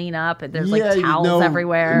gotta clean up and there's like towels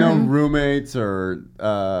everywhere. No roommates or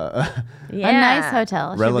Yeah. A nice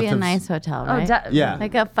hotel. It should be a Relatives. nice hotel, Oh, right? Yeah.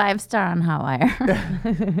 Like a 5-star on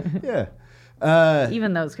Hotwire. yeah.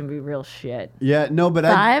 Even those can be real shit. Yeah, no, but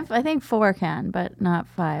 5? I think 4 can, but not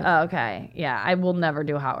 5. Oh, okay. Yeah, I will never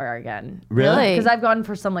do hotwire again. Really? Because I've gone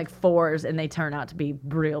for some like 4s and they turn out to be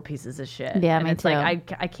real pieces of shit. Yeah, and me it's like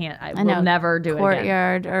too. I can't. I I know. will never do it again.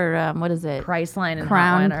 Courtyard or what is it? Priceline and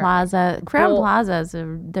Crown Hotwire. Plaza. Crown Bull-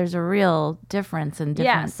 Plaza there's a real difference in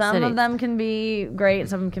different Yeah, some cities. of them can be great.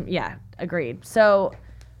 Some can. Yeah, agreed. So.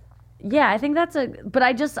 Yeah, I think that's but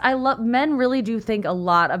I love, men really do think a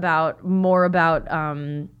lot more about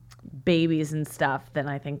babies and stuff than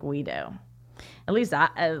I think we do. At least more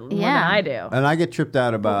than I do. and I get tripped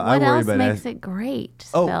out about. What I worry else about makes it great,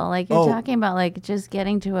 Oh, Phil? Like you're oh. talking about like just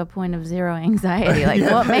getting to a point of zero anxiety. Like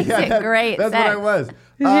what makes it great? That's sex? what I was.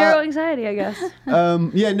 Zero anxiety, I guess.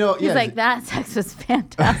 Yeah, no, He's yeah. like that sex was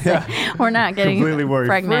fantastic. We're not getting completely worry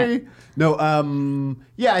pregnant. free. No,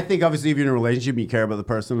 yeah, I think obviously if you're in a relationship, you care about the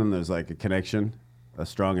person, and there's like a connection, a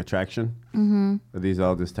strong attraction. Mm-hmm. Are these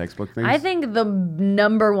all just textbook things? I think the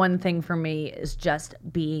number one thing for me is just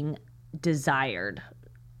being desired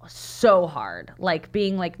so hard. Like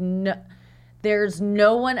being like, no, there's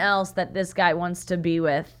no one else that this guy wants to be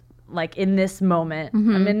with. Like in this moment, I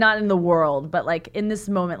mean, not in the world, but like in this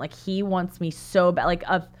moment, like he wants me so bad, like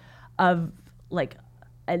of like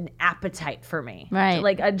an appetite for me. Right.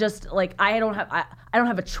 Like I just like I don't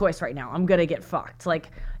have a choice right now. I'm gonna get fucked.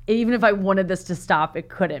 Like even if I wanted this to stop, it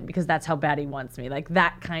couldn't because that's how bad he wants me. Like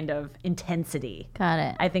that kind of intensity, Got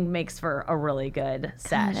it. I think makes for a really good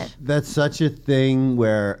sesh. it. That's such a thing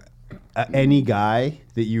where any guy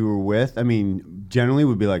that you were with, I mean, generally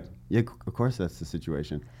would be like, yeah, of course that's the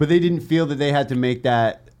situation. But they didn't feel that they had to make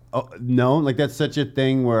that known. Like that's such a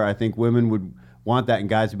thing where I think women would want that and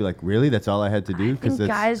guys would be like, really? That's all I had to do? I think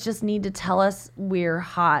guys just need to tell us we're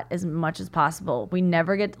hot as much as possible. We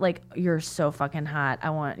never get like, you're so fucking hot. I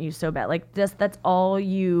want you so bad. Like that's all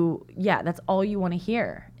you want to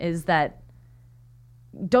hear is that.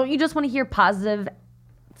 Don't you just want to hear positive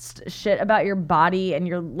shit about your body and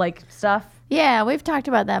your like stuff? Yeah, we've talked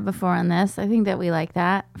about that before on this. I think that we like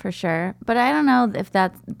that for sure. But I don't know if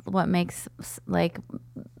that's what makes like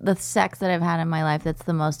the sex that I've had in my life that's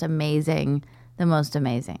the most amazing.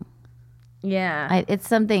 Yeah. It's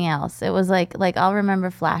something else. It was like I'll remember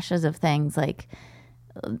flashes of things like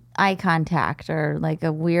eye contact or like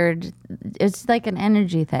a weird, it's like an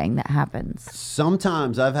energy thing that happens.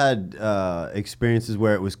 Sometimes I've had experiences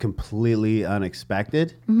where it was completely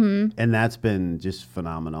unexpected, and that's been just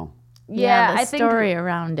phenomenal. Yeah, the I think story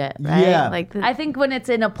around it, right? Yeah. Like I think when it's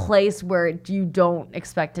in a place where you don't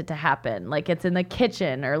expect it to happen, like it's in the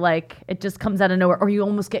kitchen or like it just comes out of nowhere or you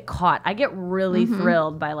almost get caught. I get really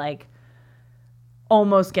thrilled by like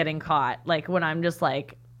almost getting caught. Like when I'm just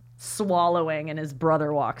like swallowing and his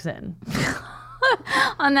brother walks in.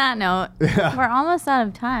 On that note, we're almost out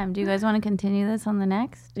of time. Do you guys want to continue this on the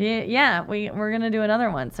next? Yeah, we're gonna do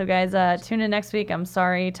another one. So guys, tune in next week. I'm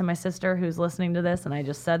sorry to my sister who's listening to this, and I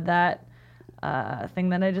just said that thing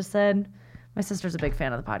that I just said. My sister's a big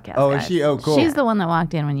fan of the podcast. Oh, guys. is she? Oh, cool. She's the one that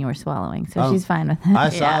walked in when you were swallowing, so she's fine with it. I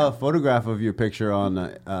saw a photograph of your picture on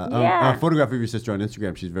a photograph of your sister on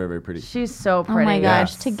Instagram. She's very, very pretty. She's so Oh pretty. my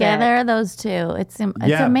gosh! Sick. Together, those two, it's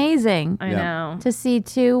amazing I know. to see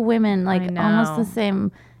two women like I almost the know.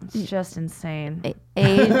 same It's just insane.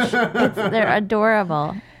 age. They're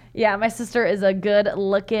adorable. Yeah, my sister is a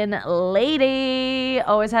good-looking lady.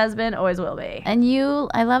 Always has been, always will be. And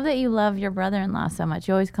I love that you love your brother-in-law so much.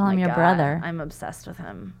 You always call him My your God, brother. I'm obsessed with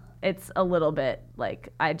him. It's a little bit like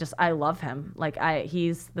I love him. Like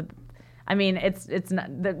he's the. I mean, it's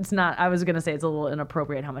not. I was gonna say it's a little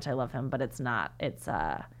inappropriate how much I love him, but it's not. It's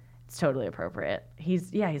totally appropriate.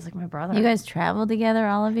 He's like my brother. You guys travel together,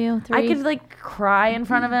 all of you? Three? I could like cry in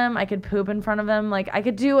front of him. I could poop in front of him. Like I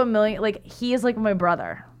could do a million. Like he is like my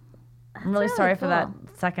brother. I'm really sorry for that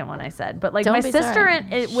second one I said, but like Don't my be sister sorry.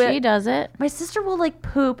 and it She does it. My sister will like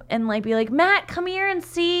poop and like be like, Matt, come here and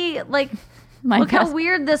see. Like, My look how best-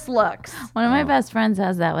 weird this looks. One of my best friends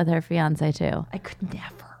has that with her fiance too. I could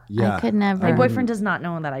never. Yeah. I could never. My boyfriend does not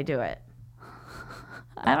know that I do it.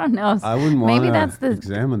 I don't know. I wouldn't want Maybe that's to the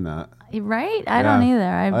examine that. right. I don't either.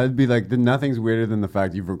 I'd be like, nothing's weirder than the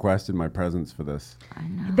fact you've requested my presence for this.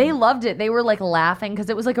 They loved it. They were like laughing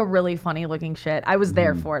because it was like a really funny looking shit. I was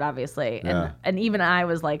there for it, obviously, Yeah. and even I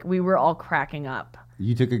was like, we were all cracking up.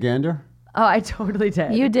 You took a gander? Oh, I totally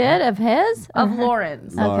did. You did of his Of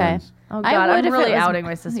Lauren's. Okay. Lawrence. Oh I God, would I'm if it really was- outing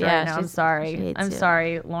my sister Yeah, right now. I'm she sorry. hates I'm you.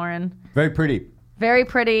 sorry, Lauren. Very pretty. Very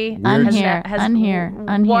pretty. Unhere, unhere.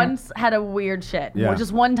 Once had a weird shit. Yeah.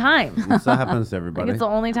 Just one time. This happens to everybody. Like it's the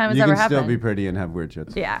only time it's you ever can still happened. be pretty and have weird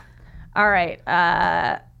shits. Yeah. All right.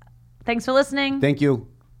 Thanks for listening. Thank you.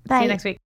 See you next week.